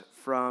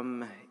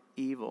from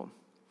evil.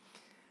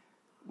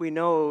 We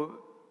know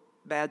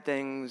bad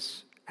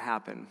things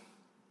happen.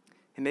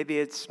 And maybe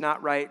it's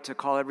not right to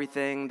call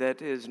everything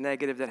that is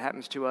negative that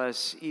happens to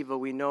us evil.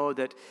 We know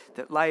that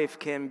life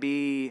can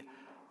be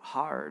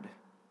hard.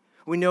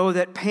 We know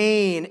that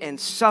pain and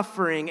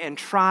suffering and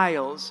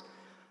trials,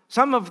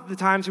 some of the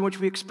times in which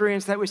we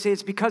experience that, we say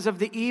it's because of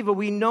the evil.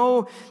 We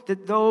know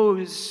that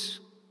those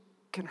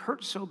can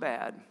hurt so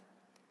bad.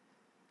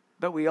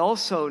 But we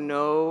also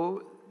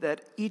know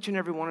that each and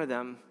every one of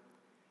them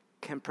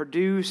can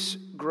produce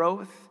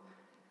growth,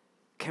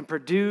 can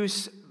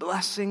produce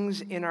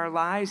blessings in our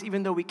lives,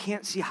 even though we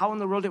can't see how in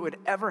the world it would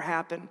ever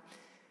happen.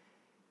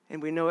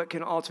 And we know it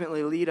can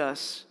ultimately lead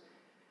us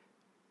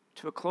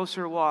to a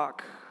closer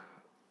walk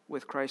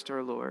with Christ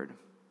our Lord.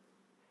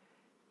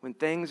 When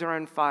things are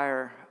on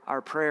fire,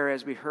 our prayer,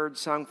 as we heard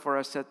sung for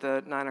us at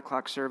the 9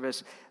 o'clock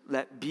service,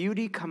 let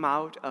beauty come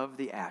out of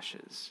the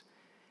ashes.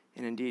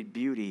 And indeed,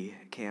 beauty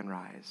can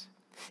rise.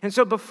 And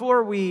so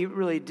before we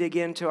really dig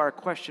into our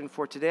question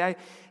for today, I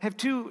have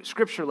two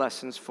scripture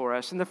lessons for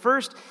us. And the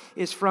first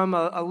is from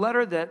a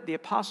letter that the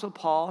Apostle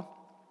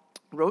Paul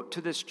wrote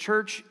to this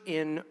church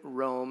in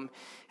Rome.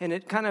 And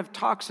it kind of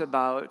talks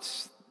about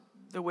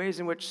the ways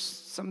in which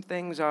some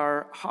things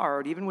are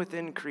hard, even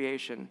within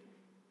creation.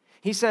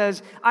 He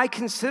says, I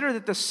consider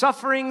that the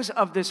sufferings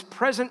of this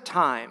present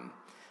time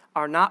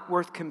are not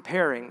worth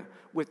comparing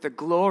with the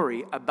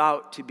glory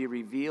about to be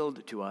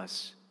revealed to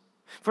us.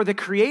 For the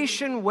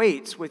creation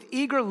waits with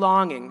eager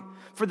longing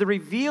for the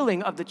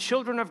revealing of the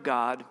children of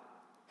God.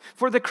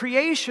 For the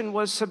creation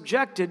was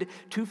subjected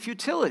to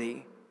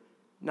futility,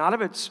 not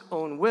of its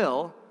own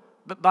will,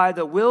 but by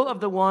the will of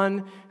the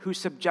one who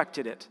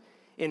subjected it,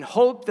 in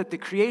hope that the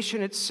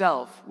creation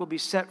itself will be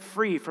set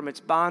free from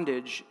its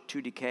bondage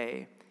to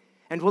decay,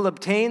 and will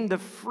obtain the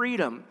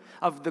freedom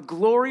of the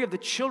glory of the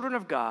children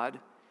of God.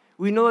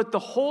 We know that the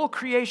whole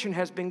creation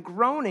has been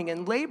groaning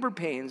in labor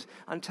pains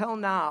until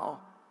now.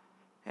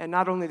 And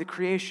not only the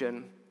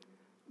creation,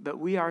 but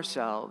we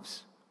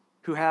ourselves,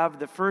 who have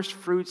the first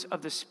fruits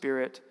of the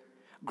Spirit,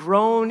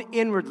 groan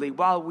inwardly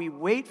while we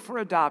wait for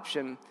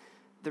adoption,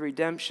 the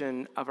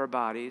redemption of our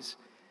bodies.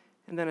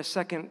 And then a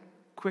second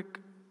quick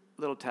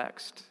little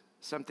text,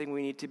 something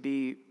we need to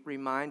be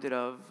reminded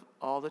of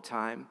all the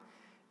time.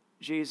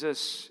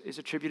 Jesus is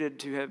attributed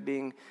to have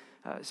been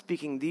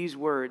speaking these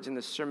words in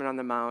the Sermon on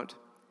the Mount,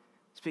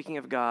 speaking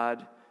of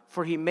God,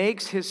 for he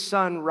makes his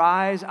sun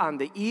rise on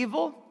the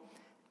evil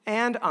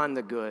and on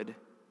the good,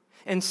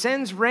 and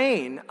sends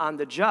rain on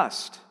the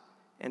just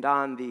and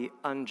on the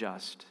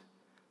unjust.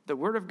 The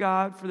word of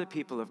God for the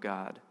people of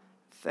God.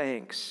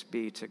 Thanks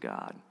be to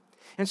God.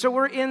 And so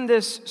we're in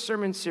this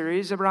sermon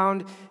series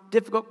around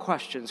difficult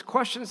questions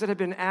that have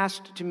been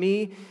asked to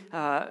me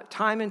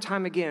time and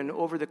time again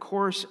over the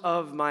course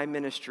of my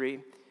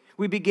ministry.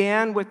 We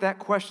began with that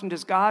question,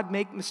 does God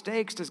make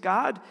mistakes? Does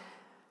God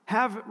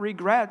have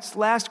regrets?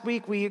 Last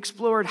week we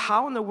explored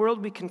how in the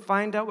world we can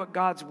find out what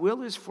God's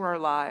will is for our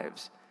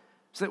lives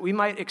so that we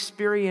might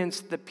experience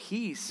the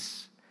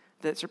peace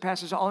that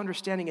surpasses all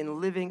understanding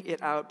in living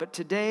it out. But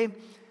today,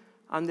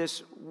 on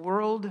this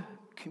World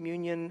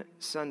Communion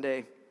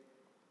Sunday,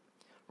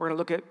 we're going to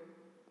look at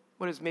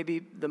what is maybe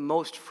the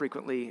most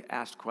frequently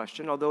asked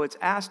question, although it's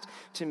asked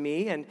to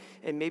me, and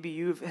maybe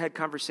you've had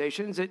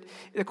conversations.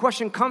 The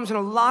question comes in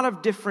a lot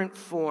of different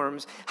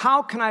forms.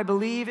 How can I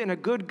believe in a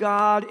good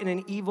God in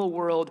an evil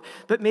world?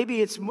 But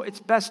maybe it's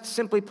best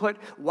simply put,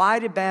 why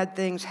do bad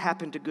things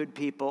happen to good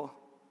people?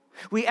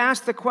 We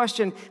ask the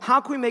question,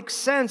 how can we make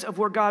sense of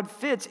where God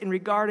fits in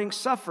regarding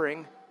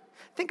suffering?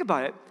 Think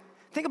about it.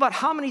 Think about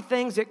how many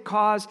things that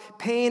cause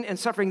pain and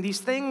suffering, these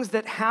things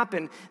that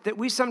happen that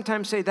we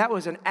sometimes say that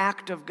was an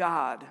act of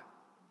God.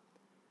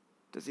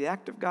 Does the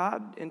act of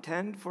God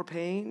intend for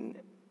pain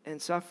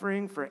and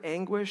suffering, for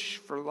anguish,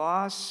 for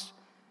loss?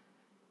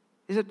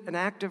 Is it an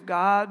act of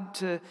God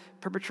to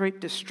perpetrate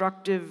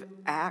destructive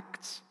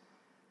acts?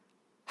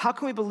 How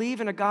can we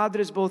believe in a God that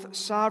is both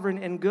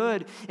sovereign and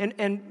good?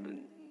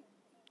 And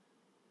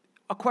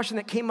a question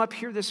that came up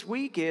here this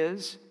week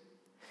is,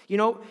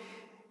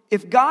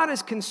 if God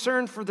is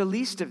concerned for the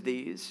least of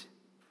these,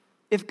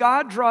 if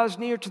God draws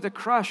near to the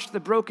crushed,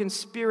 the broken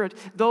spirit,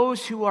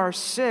 those who are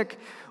sick,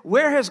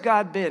 where has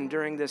God been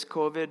during this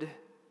COVID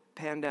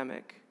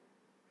pandemic?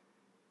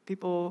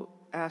 People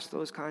ask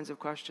those kinds of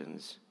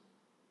questions.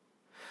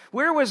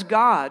 Where was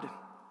God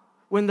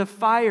when the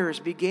fires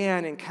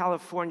began in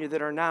California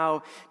that are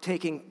now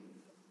taking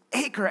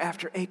acre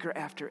after acre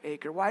after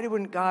acre? Why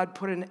wouldn't God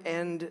put an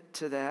end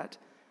to that?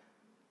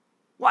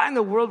 Why in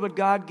the world would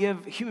God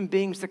give human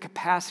beings the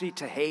capacity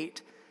to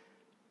hate,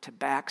 to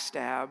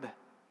backstab,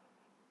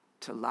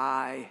 to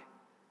lie,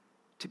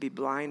 to be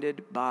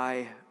blinded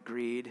by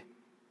greed?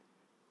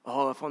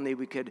 Oh, if only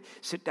we could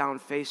sit down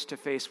face to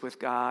face with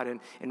God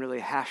and really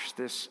hash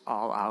this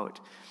all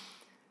out.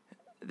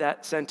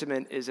 That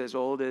sentiment is as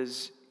old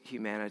as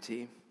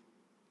humanity.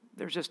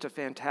 There's just a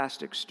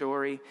fantastic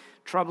story.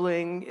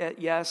 Troubling,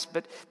 yes,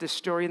 but the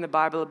story in the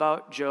Bible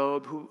about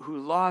Job who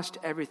lost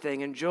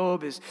everything. And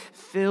Job is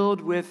filled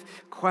with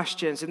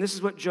questions. And this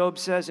is what Job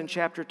says in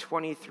chapter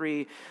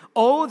 23.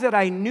 Oh, that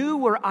I knew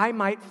where I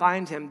might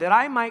find him, that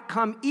I might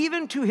come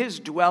even to his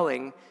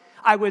dwelling.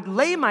 I would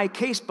lay my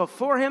case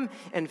before him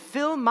and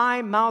fill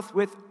my mouth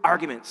with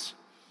arguments.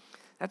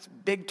 That's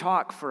big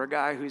talk for a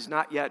guy who's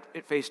not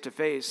yet face to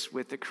face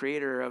with the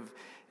creator of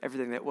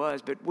everything that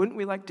was. But wouldn't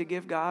we like to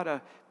give God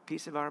a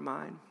piece of our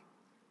mind?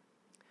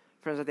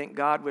 Friends, I think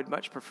God would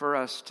much prefer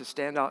us to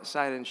stand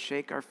outside and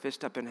shake our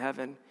fist up in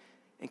heaven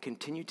and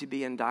continue to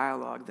be in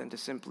dialogue than to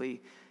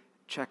simply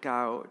check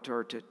out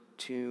or to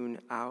tune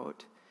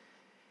out.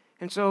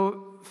 And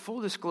so, full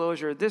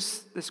disclosure,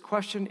 this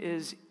question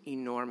is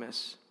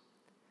enormous.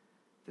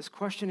 This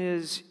question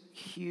is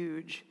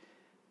huge.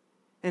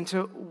 And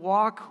to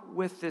walk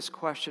with this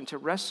question, to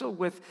wrestle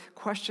with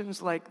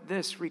questions like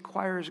this,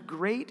 requires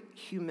great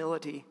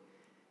humility.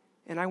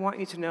 And I want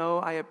you to know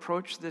I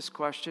approach this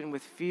question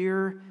with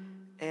fear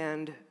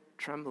and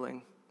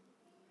trembling.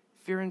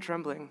 Fear and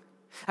trembling.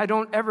 I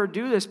don't ever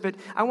do this, but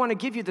I want to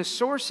give you the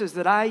sources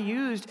that I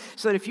used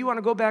so that if you want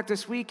to go back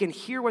this week and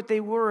hear what they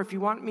were, if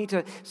you want me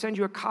to send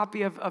you a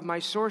copy of my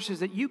sources,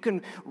 that you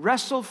can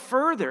wrestle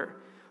further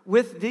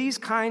with these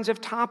kinds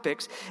of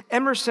topics.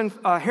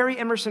 Harry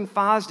Emerson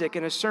Fosdick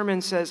in a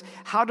sermon says,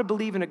 how to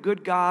believe in a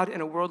good God in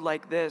a world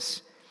like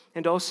this.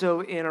 And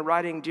also in a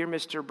writing, Dear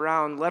Mr.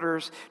 Brown,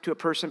 Letters to a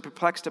Person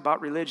Perplexed About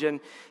Religion,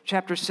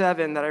 chapter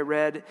 7 that I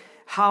read,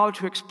 How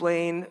to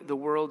Explain the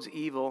World's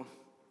Evil.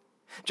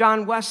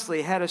 John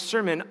Wesley had a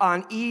sermon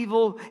on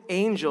evil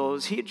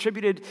angels. He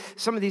attributed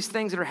some of these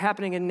things that are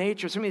happening in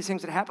nature, some of these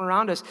things that happen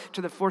around us,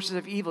 to the forces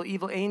of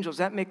evil angels.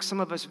 That makes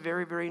some of us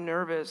very, very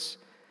nervous.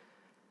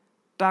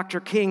 Dr.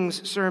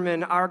 King's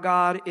sermon, Our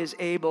God is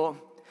Able.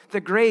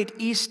 The great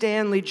E.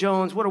 Stanley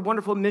Jones, what a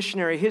wonderful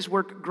missionary, his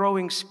work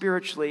growing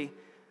spiritually.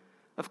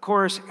 Of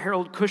course,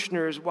 Harold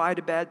Kushner's Why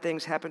Do Bad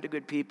Things Happen to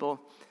Good People?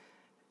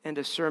 And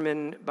a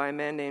sermon by a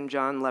man named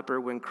John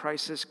Lepper, When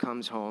Crisis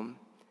Comes Home.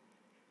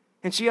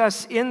 And see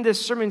us in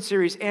this sermon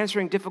series,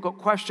 Answering Difficult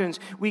Questions,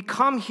 we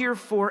come here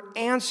for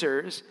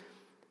answers,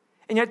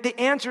 and yet the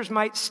answers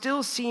might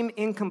still seem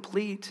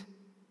incomplete.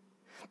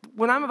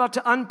 When I'm about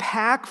to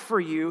unpack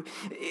for you,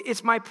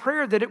 it's my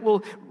prayer that it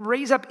will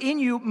raise up in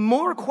you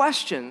more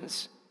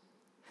questions,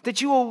 that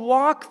you will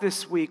walk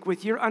this week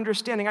with your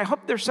understanding. I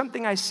hope there's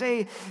something I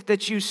say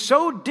that you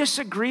so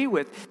disagree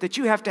with that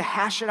you have to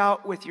hash it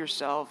out with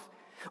yourself,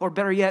 or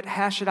better yet,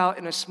 hash it out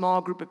in a small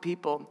group of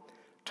people,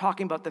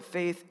 talking about the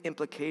faith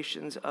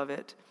implications of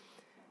it.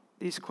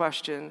 These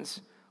questions,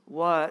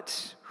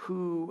 what,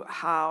 who,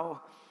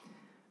 how,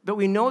 but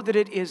we know that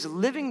it is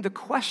living the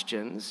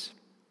questions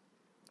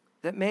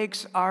that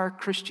makes our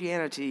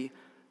Christianity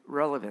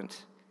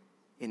relevant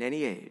in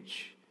any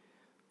age.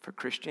 For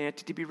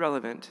Christianity to be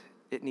relevant,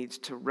 it needs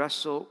to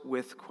wrestle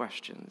with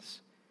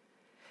questions.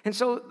 And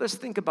so let's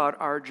think about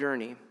our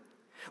journey.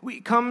 We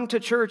come to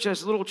church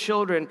as little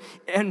children,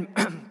 and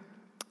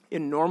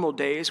in normal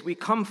days, we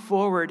come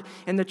forward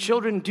and the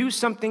children do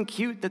something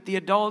cute that the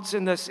adults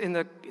in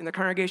the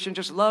congregation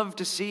just love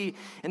to see.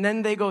 And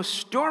then they go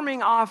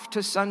storming off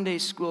to Sunday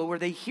school where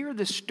they hear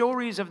the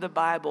stories of the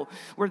Bible,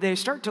 where they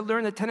start to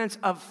learn the tenets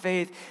of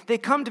faith. They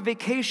come to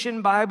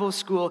Vacation Bible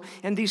School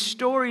and these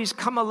stories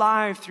come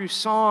alive through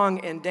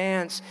song and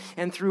dance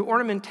and through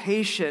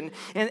ornamentation.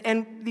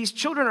 And these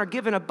children are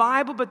given a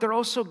Bible, but they're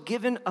also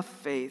given a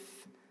faith.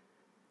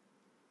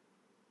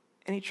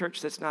 Any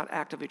church that's not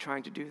actively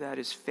trying to do that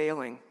is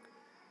failing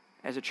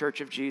as a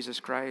church of Jesus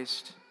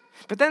Christ.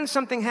 But then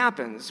something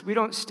happens. We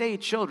don't stay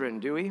children,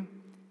 do we?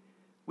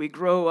 We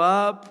grow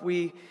up,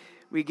 we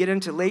get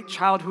into late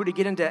childhood, we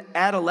get into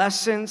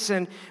adolescence,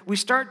 and we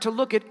start to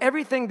look at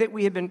everything that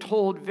we have been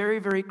told very,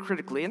 very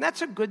critically. And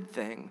that's a good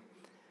thing.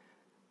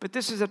 But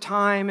this is a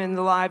time in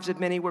the lives of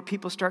many where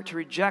people start to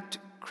reject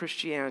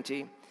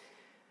Christianity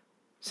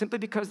simply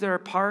because there are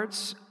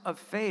parts of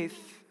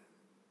faith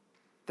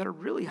that are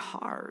really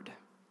hard.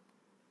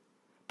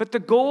 But the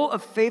goal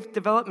of faith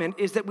development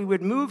is that we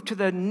would move to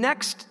the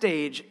next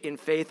stage in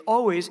faith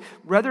always,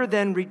 rather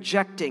than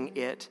rejecting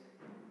it.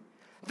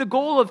 The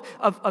goal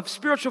of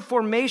spiritual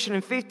formation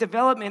and faith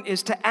development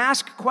is to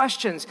ask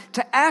questions,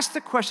 to ask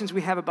the questions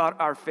we have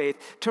about our faith,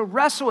 to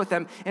wrestle with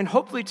them, and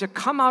hopefully to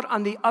come out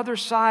on the other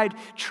side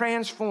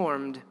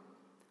transformed.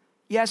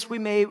 Yes, we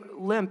may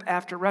limp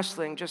after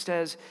wrestling, just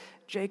as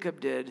Jacob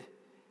did,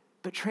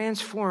 but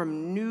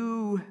transform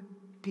new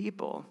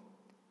people.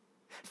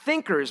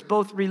 Thinkers,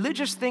 both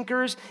religious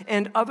thinkers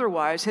and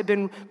otherwise, have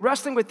been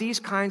wrestling with these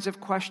kinds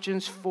of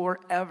questions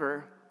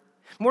forever.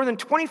 More than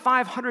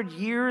 2,500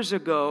 years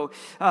ago,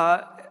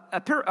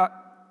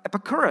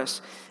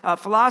 Epicurus, a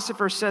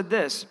philosopher, said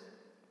this,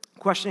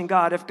 questioning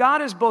God, if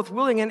God is both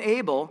willing and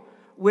able,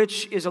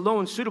 which is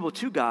alone suitable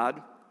to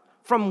God,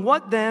 from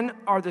what then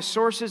are the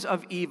sources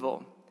of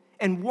evil?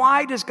 And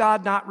why does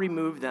God not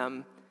remove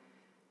them?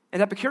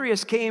 And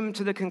Epicurus came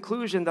to the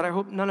conclusion that I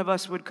hope none of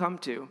us would come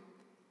to.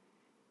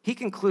 He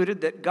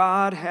concluded that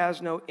God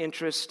has no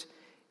interest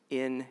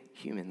in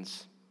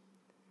humans.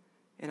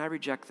 And I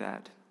reject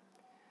that.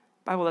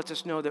 The Bible lets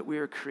us know that we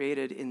are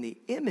created in the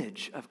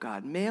image of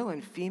God, male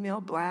and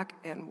female, black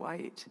and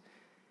white.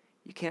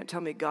 You can't tell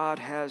me God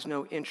has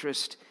no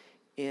interest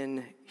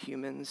in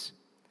humans.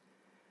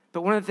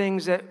 But one of the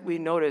things that we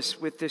notice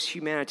with this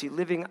humanity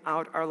living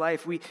out our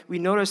life, we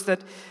notice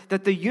that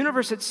the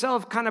universe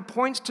itself kind of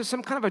points to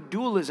some kind of a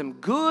dualism,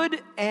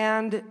 good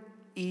and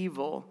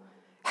evil,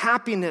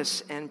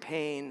 happiness and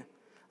pain,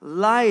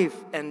 life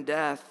and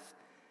death,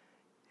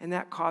 and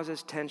that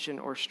causes tension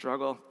or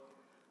struggle.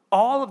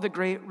 All of the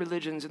great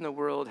religions in the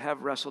world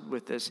have wrestled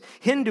with this.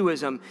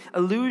 Hinduism,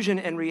 illusion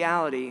and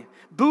reality.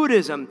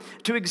 Buddhism,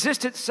 to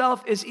exist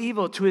itself is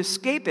evil. To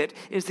escape it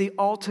is the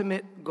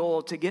ultimate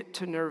goal, to get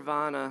to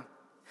nirvana.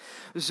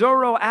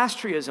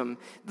 Zoroastrianism,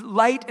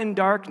 light and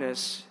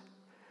darkness.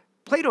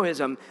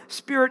 Platonism,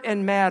 spirit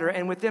and matter,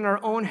 and within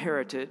our own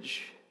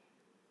heritage,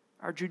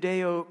 our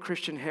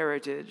Judeo-Christian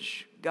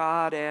heritage,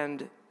 God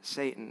and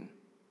Satan.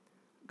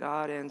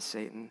 God and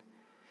Satan.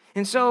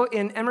 And so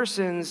in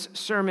Emerson's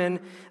sermon,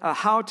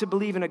 How to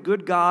Believe in a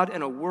Good God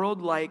in a World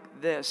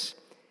Like This,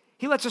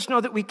 he lets us know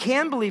that we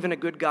can believe in a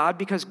good God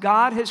because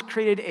God has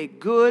created a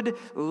good,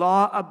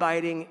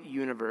 law-abiding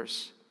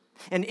universe.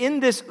 And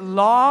in this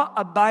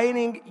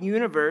law-abiding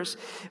universe,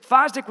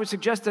 Fosdick would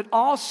suggest that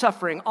all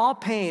suffering, all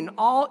pain,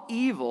 all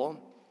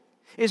evil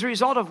is a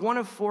result of one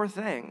of four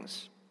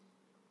things.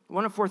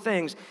 One of four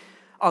things: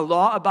 a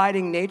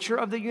law-abiding nature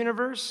of the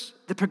universe,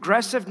 the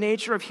progressive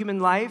nature of human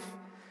life,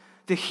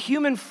 the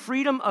human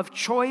freedom of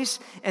choice,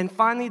 and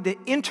finally, the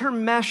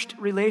intermeshed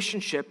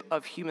relationship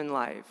of human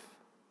life.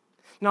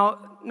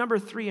 Now, number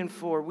 3 and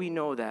 4, we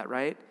know that,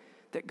 right?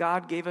 That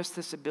God gave us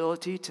this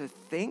ability to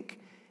think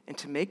and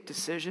to make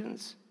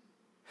decisions,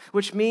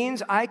 which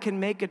means I can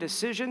make a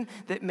decision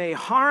that may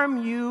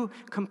harm you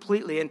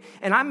completely.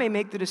 And I may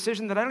make the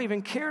decision that I don't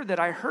even care that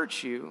I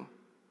hurt you.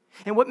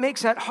 And what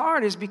makes that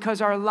hard is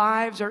because our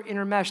lives are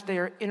intermeshed, they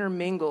are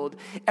intermingled.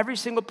 Every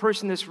single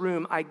person in this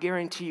room, I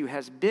guarantee you,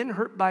 has been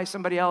hurt by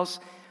somebody else,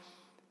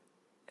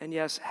 and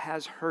yes,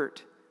 has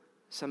hurt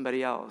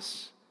somebody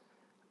else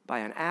by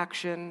an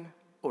action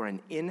or an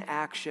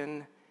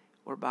inaction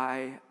or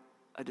by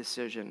a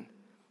decision.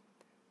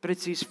 But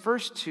it's these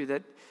first two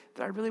that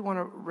I really want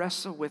to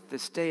wrestle with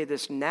this day,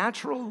 this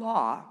natural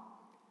law,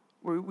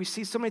 where we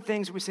see so many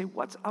things, we say,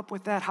 what's up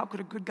with that? How could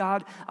a good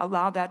God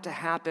allow that to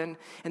happen?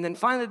 And then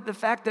finally, the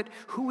fact that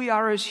who we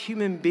are as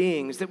human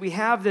beings, that we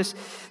have this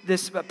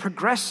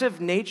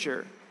progressive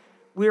nature.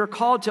 We are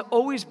called to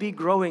always be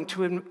growing,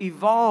 to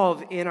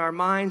evolve in our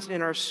minds and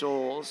in our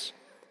souls.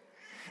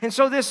 And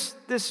so this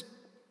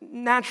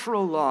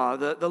natural law,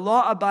 the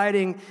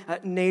law-abiding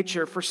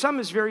nature, for some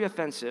is very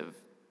offensive.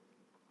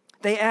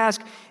 They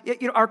ask,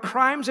 are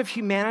crimes of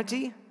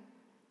humanity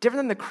different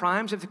than the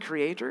crimes of the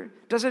Creator?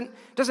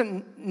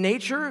 Doesn't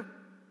nature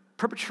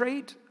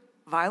perpetrate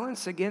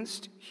violence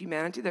against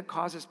humanity that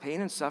causes pain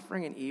and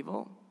suffering and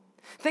evil?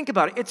 Think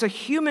about it. It's a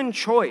human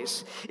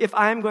choice if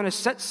I'm going to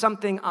set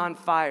something on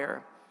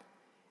fire.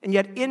 And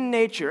yet in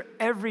nature,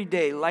 every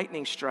day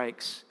lightning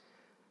strikes,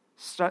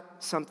 set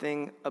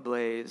something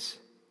ablaze.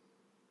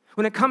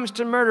 When it comes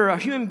to murder, a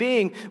human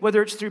being,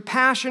 whether it's through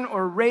passion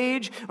or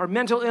rage or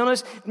mental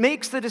illness,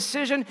 makes the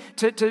decision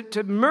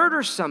to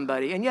murder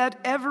somebody. And yet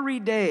every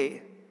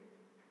day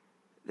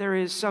there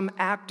is some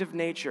act of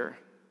nature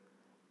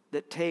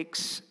that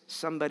takes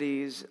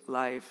somebody's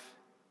life.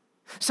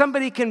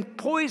 Somebody can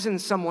poison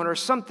someone or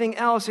something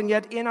else, and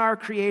yet in our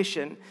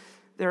creation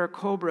there are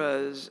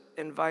cobras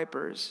and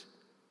vipers.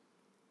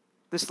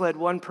 This led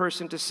one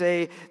person to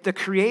say, the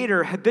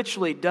Creator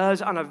habitually does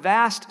on a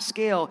vast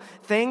scale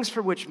things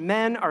for which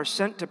men are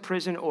sent to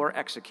prison or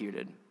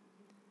executed.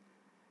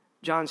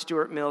 John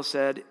Stuart Mill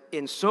said,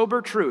 in sober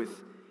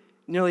truth,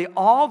 nearly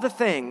all the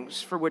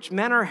things for which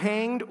men are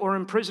hanged or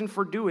imprisoned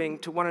for doing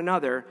to one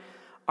another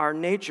are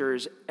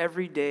nature's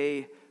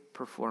everyday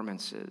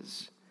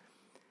performances.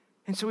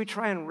 And so we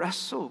try and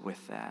wrestle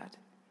with that.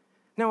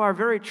 Now, our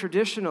very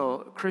traditional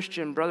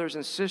Christian brothers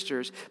and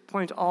sisters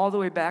point all the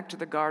way back to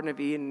the Garden of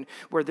Eden,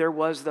 where there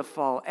was the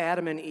fall.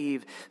 Adam and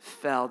Eve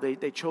fell. They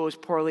chose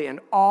poorly, and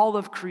all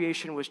of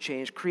creation was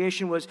changed.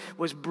 Creation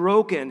was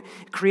broken.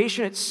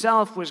 Creation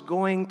itself was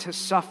going to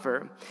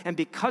suffer. And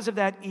because of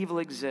that, evil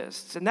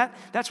exists. And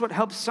that's what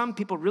helps some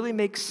people really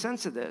make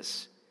sense of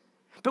this.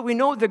 But we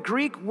know the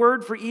Greek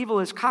word for evil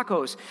is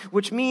kakos,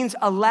 which means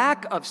a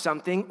lack of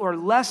something or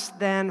less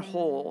than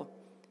whole.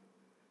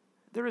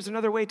 There is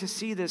another way to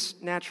see this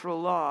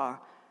natural law,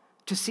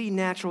 to see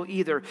natural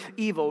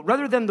evil.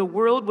 Rather than the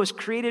world was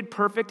created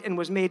perfect and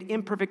was made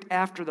imperfect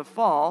after the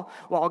fall,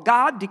 while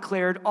God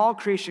declared all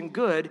creation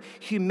good,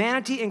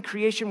 humanity and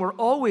creation were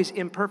always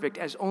imperfect,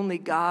 as only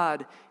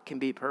God can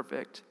be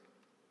perfect.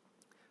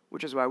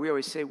 Which is why we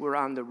always say we're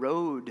on the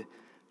road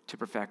to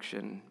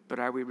perfection, but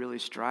are we really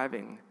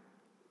striving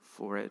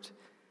for it?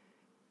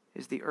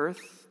 Is the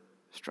earth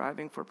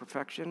striving for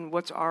perfection?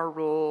 What's our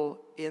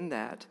role in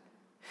that?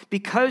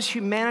 Because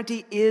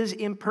humanity is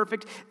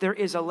imperfect, there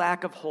is a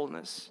lack of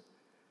wholeness.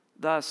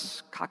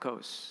 Thus,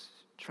 kakos,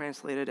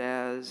 translated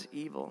as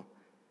evil.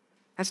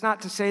 That's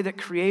not to say that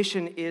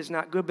creation is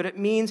not good, but it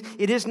means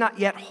it is not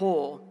yet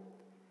whole.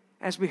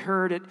 As we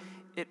heard,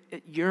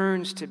 it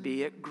yearns to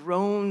be, it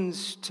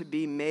groans to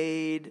be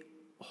made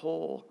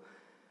whole.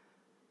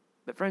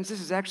 But friends,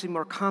 this is actually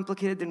more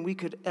complicated than we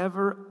could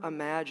ever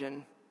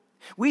imagine.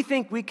 We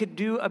think we could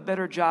do a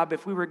better job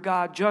if we were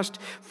God just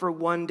for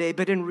one day,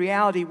 but in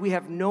reality, we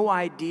have no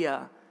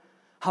idea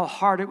how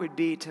hard it would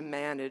be to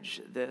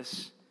manage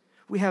this.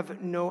 We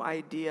have no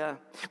idea.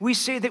 We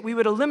say that we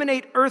would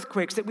eliminate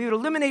earthquakes, that we would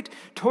eliminate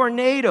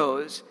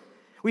tornadoes.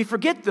 We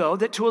forget, though,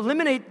 that to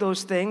eliminate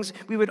those things,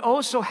 we would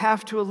also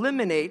have to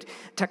eliminate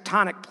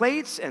tectonic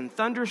plates and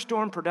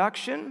thunderstorm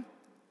production.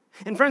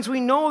 And friends, we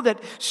know that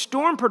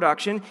storm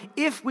production,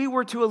 if we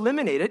were to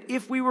eliminate it,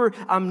 if we were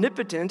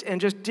omnipotent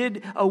and just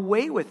did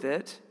away with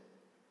it,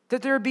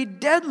 that there would be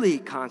deadly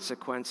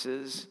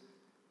consequences.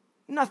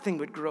 Nothing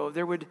would grow.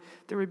 There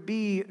would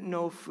be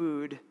no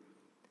food.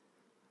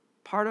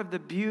 Part of the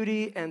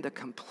beauty and the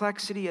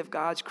complexity of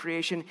God's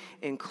creation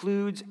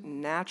includes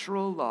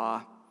natural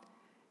law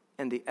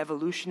and the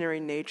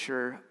evolutionary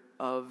nature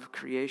of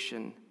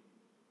creation.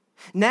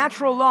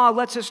 Natural law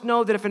lets us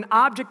know that if an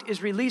object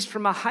is released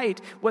from a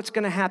height, what's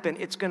going to happen?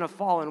 It's going to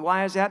fall. And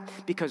why is that?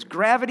 Because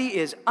gravity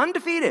is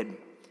undefeated.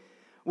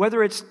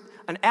 Whether it's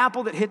an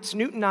apple that hits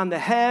Newton on the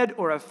head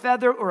or a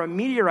feather or a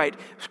meteorite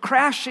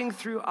crashing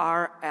through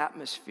our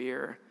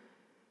atmosphere.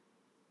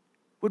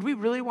 Would we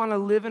really want to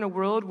live in a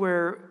world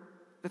where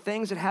the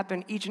things that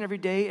happen each and every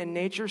day in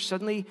nature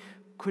suddenly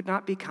could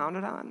not be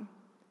counted on?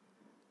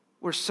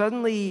 We're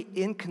suddenly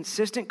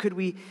inconsistent. Could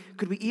we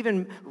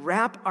even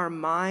wrap our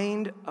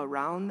mind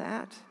around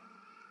that?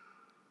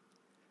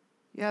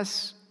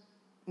 Yes,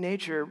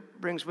 nature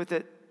brings with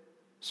it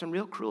some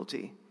real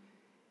cruelty,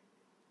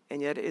 and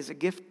yet it is a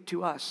gift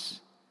to us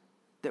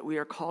that we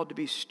are called to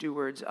be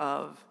stewards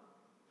of.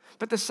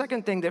 But the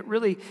second thing that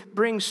really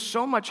brings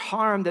so much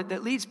harm,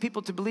 that leads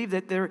people to believe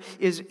that there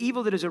is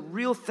evil that is a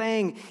real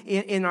thing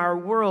in our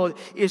world,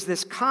 is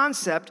this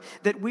concept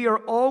that we are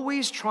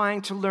always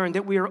trying to learn,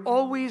 that we are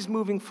always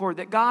moving forward,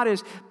 that God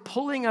is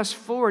pulling us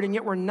forward, and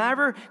yet we're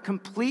never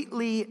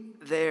completely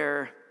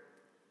there.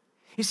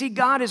 You see,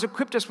 God has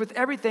equipped us with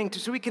everything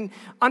so we can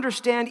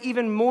understand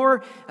even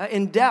more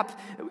in depth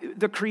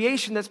the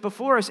creation that's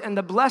before us and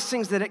the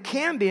blessings that it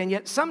can be. And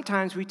yet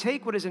sometimes we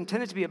take what is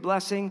intended to be a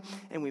blessing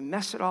and we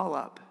mess it all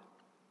up.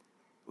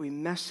 We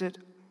mess it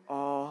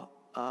all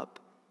up.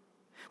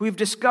 We've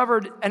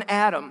discovered an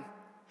atom.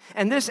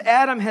 And this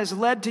atom has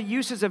led to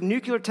uses of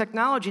nuclear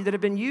technology that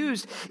have been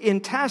used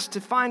in tests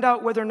to find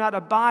out whether or not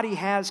a body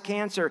has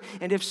cancer,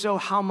 and if so,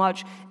 how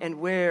much and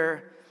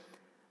where.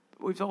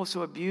 We've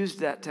also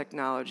abused that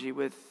technology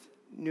with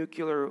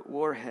nuclear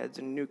warheads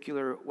and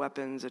nuclear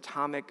weapons,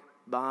 atomic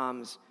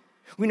bombs.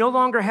 We no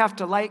longer have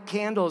to light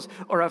candles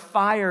or a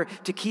fire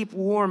to keep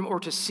warm or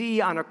to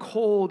see on a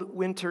cold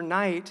winter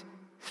night.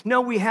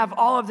 No, we have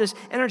all of this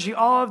energy,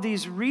 all of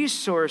these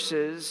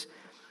resources,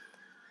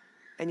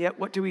 and yet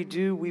what do?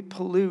 We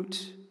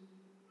pollute.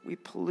 We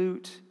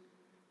pollute.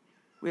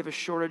 We have a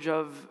shortage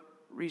of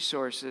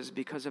resources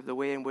because of the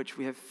way in which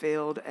we have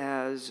failed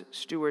as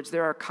stewards.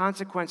 There are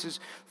consequences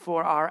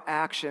for our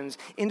actions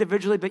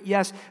individually, but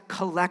yes,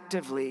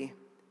 collectively.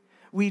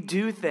 We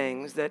do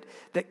things that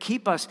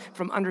keep us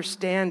from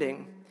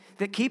understanding,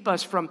 that keep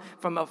us from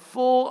a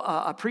full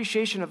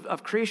appreciation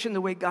of creation the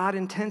way God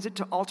intends it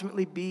to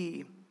ultimately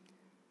be.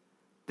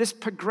 This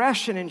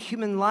progression in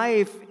human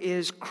life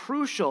is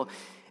crucial.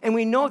 And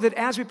we know that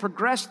as we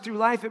progress through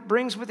life, it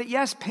brings with it,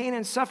 yes, pain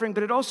and suffering,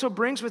 but it also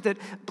brings with it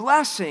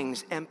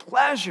blessings and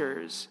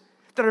pleasures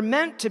that are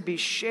meant to be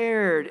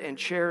shared and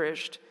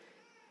cherished.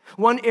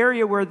 One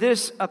area where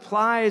this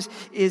applies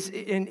is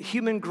in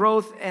human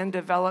growth and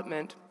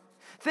development.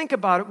 Think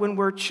about it when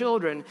we're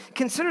children.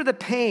 Consider the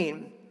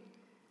pain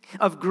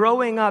of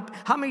growing up.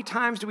 How many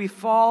times do we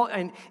fall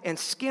and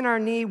skin our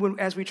knee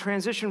as we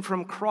transition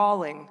from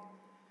crawling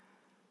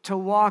to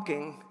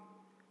walking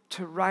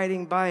to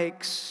riding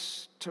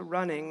bikes to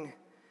running?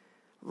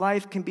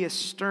 Life can be a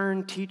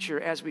stern teacher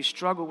as we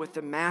struggle with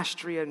the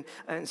mastery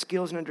and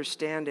skills and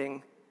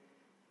understanding.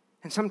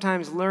 And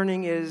sometimes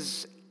learning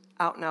is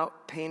out and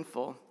out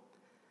painful.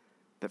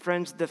 But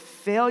friends, the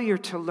failure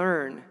to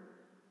learn,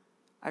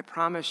 I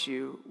promise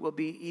you, will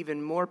be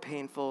even more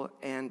painful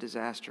and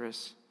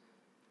disastrous.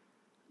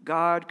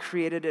 God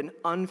created an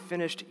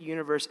unfinished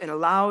universe and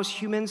allows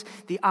humans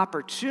the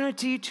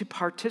opportunity to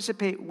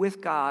participate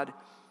with God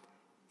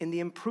in the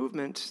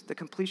improvement, the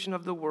completion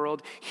of the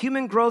world.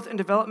 Human growth and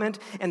development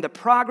and the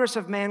progress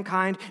of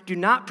mankind do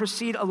not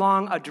proceed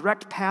along a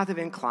direct path of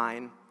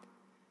incline.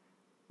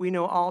 We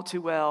know all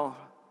too well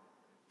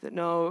that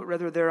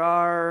rather there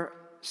are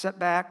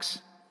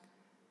setbacks,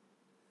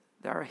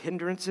 there are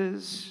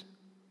hindrances,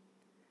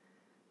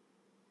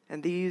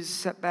 and these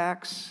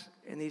setbacks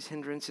and these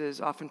hindrances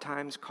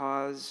oftentimes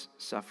cause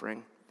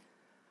suffering.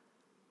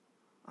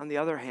 On the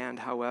other hand,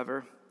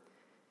 however,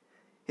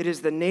 it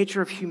is the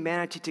nature of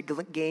humanity to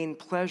gain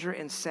pleasure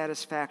and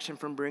satisfaction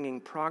from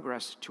bringing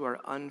progress to our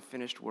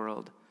unfinished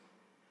world.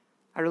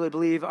 I really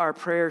believe our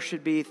prayer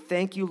should be,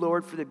 thank you,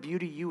 Lord, for the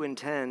beauty you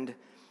intend.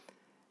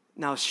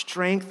 Now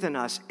strengthen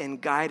us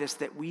and guide us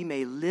that we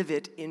may live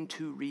it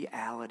into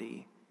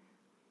reality,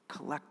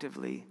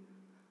 collectively,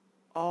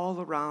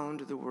 all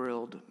around the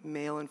world,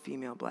 male and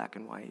female, black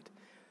and white.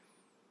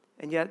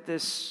 And yet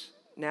this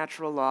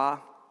natural law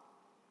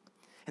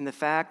and the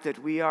fact that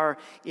we are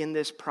in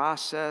this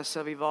process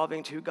of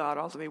evolving to who God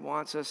ultimately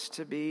wants us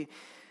to be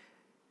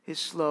is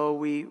slow.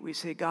 We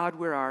say, God,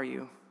 where are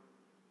you?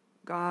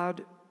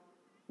 God,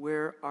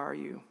 where are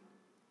you?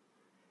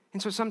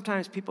 And so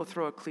sometimes people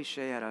throw a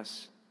cliche at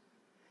us.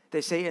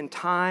 They say in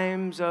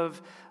times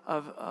of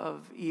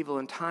evil,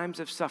 in times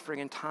of suffering,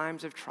 in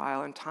times of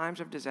trial, in times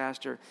of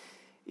disaster,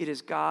 it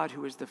is God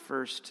who is the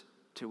first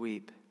to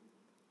weep.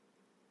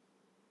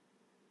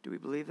 Do we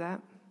believe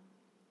that?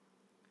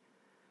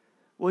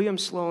 William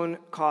Sloane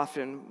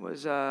Coffin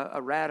was a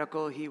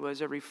radical. He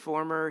was a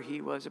reformer.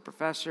 He was a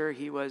professor.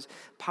 He was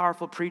a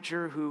powerful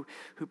preacher who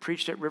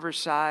preached at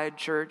Riverside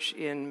Church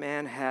in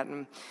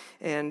Manhattan.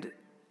 And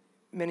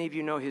many of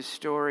you know his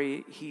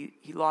story.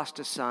 He lost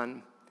a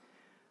son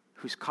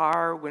whose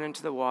car went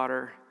into the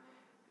water,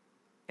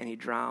 and he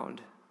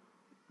drowned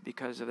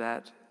because of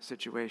that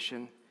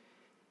situation.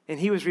 And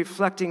he was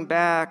reflecting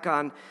back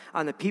on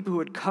the people who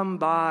had come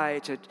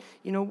by to,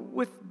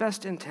 with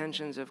best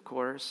intentions, of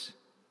course.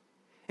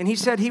 And he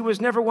said he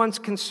was never once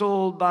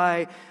consoled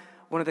by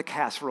one of the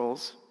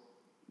casseroles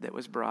that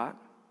was brought.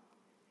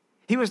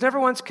 He was never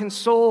once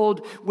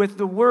consoled with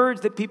the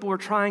words that people were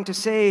trying to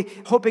say,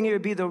 hoping it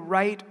would be the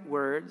right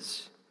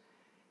words.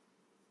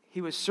 He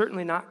was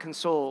certainly not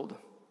consoled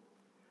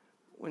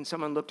when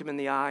someone looked him in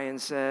the eye and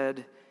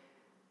said,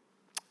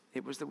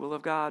 it was the will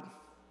of God,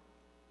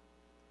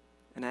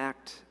 an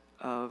act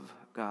of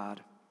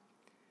God.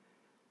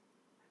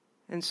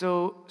 And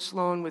so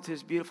Sloane, with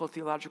his beautiful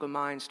theological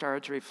mind,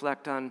 started to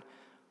reflect on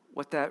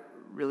what that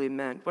really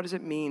meant. What does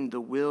it mean,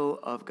 the will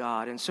of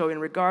God? And so in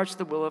regards to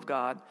the will of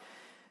God,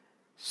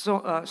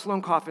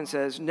 Sloane Coffin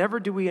says, never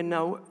do we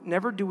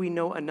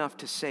know enough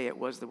to say it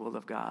was the will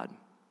of God.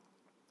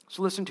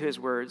 So listen to his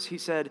words. He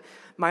said,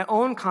 my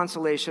own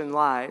consolation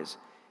lies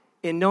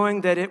in knowing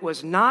that it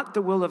was not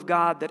the will of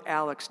God that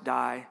Alex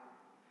die,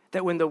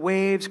 that when the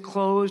waves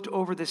closed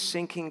over the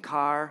sinking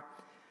car,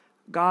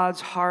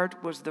 God's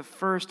heart was the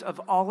first of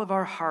all of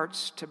our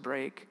hearts to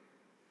break.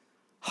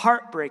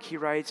 Heartbreak, he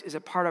writes, is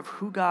a part of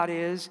who God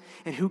is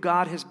and who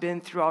God has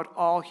been throughout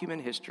all human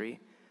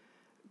history.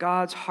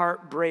 God's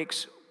heart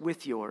breaks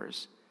with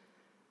yours.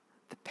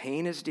 The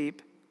pain is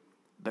deep,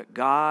 but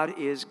God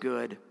is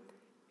good,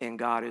 and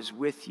God is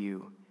with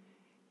you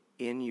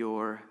in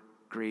your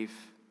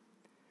grief.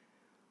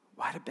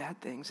 Why do bad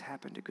things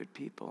happen to good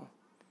people?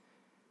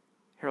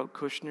 Harold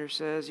Kushner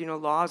says,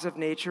 laws of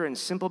nature and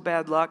simple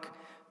bad luck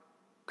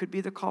could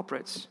be the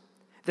culprits.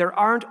 There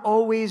aren't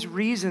always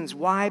reasons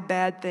why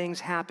bad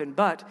things happen,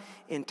 but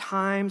in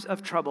times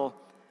of trouble,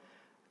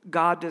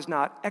 God does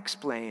not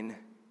explain,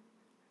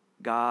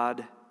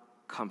 God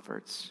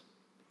comforts.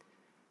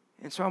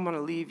 And so I'm going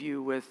to leave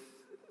you with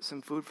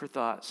some food for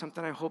thought,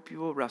 something I hope you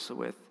will wrestle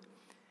with.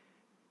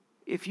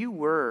 If you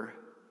were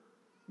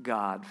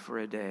God for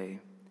a day,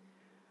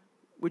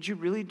 would you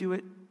really do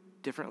it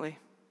differently?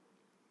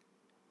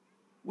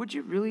 Would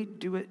you really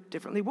do it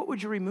differently? What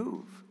would you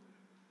remove?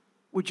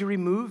 Would you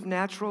remove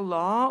natural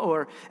law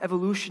or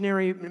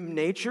evolutionary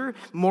nature,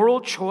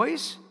 moral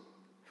choice?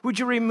 Would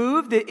you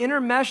remove the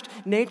intermeshed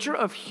nature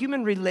of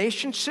human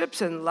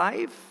relationships and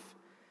life?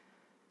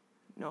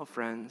 No,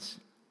 friends.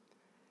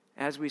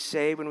 As we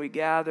say when we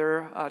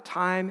gather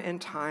time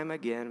and time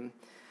again,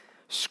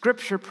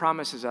 Scripture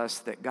promises us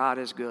that God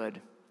is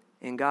good,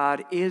 and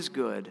God is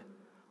good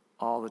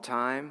all the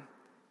time,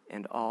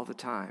 and all the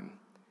time,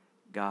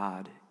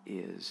 God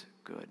is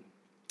good.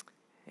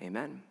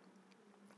 Amen.